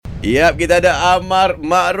Yap, kita ada Ammar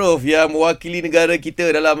Ma'ruf yang mewakili negara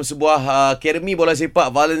kita dalam sebuah akademi bola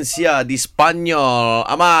sepak Valencia di Spanyol.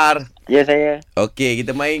 Ammar. Ya, saya. Okey,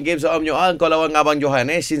 kita main game soal menyoal. Kau lawan Abang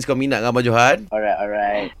Johan since kau minat dengan Abang Johan.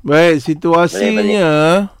 Alright. Baik,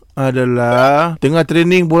 situasinya adalah tengah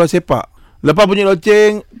training bola sepak. Lepas bunyi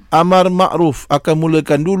loceng, Ammar Ma'ruf akan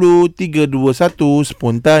mulakan dulu. 3, 2, 1,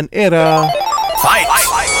 spontan era. Fight!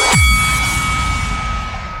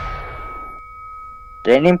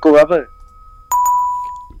 Training pukul berapa?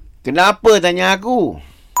 Kenapa tanya aku?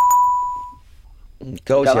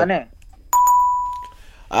 Kau Kat siap? mana?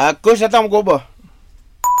 Coach datang pukul apa?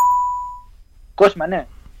 Coach mana?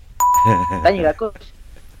 Tanyalah coach.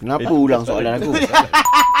 Kenapa ulang soalan aku? Bukan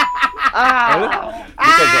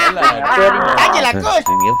soalan. Tanyalah coach.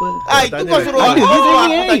 Ini apa? Itu kau suruh Tanya.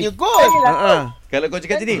 aku tanya coach. Kalau kau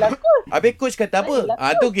cakap tadi, habis coach kata apa?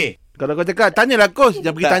 Tu okey. Kalau kau cakap, tanyalah coach.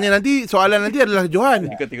 Jangan pergi Tak. tanya nanti. Soalan nanti adalah Johan.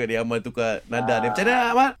 Kau tengok dia Ammar tukar nada dia. Macam mana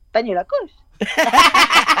Ammar? Tanyalah coach.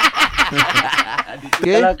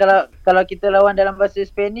 Okay. Kalau kita lawan dalam bahasa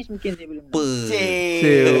Spanish mungkin saya boleh menang.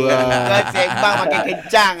 Sewa. Kau sembang makin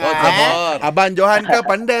kencang Ammar. Abang Johan kau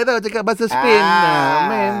pandai tau cakap bahasa Spain.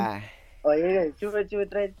 Man. Oh ya, cuba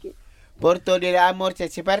try sikit. Porto de amor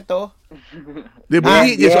separto. Dia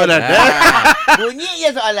bunyi je soalan. Bunyi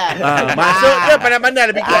je soalan. Masuk je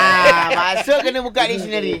pandai-pandai lebih kuat. Masuk kena buka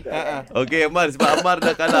dictionary. Okey Ammar, sebab Ammar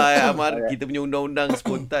dah kalah Ammar, kita punya undang-undang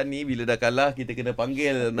spontan ni bila dah kalah kita kena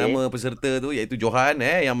panggil nama peserta tu iaitu Johan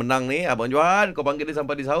yang menang ni. Abang Johan, kau panggil dia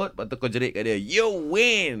sampai dia sahut, lepas tu kau jerit kat dia, "You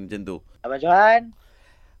win." Macam tu. Abang Johan.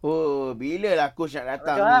 Oh, bila lah coach nak Abang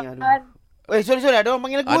datang ni? Aduh. Johan. Sorry, ada orang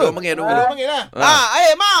panggil aku. Ada orang panggil, ada orang Ada orang panggil lah.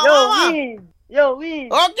 Mau. Yo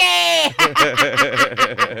win. Okey.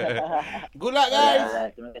 Good luck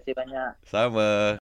guys. Terima kasih banyak. Sama.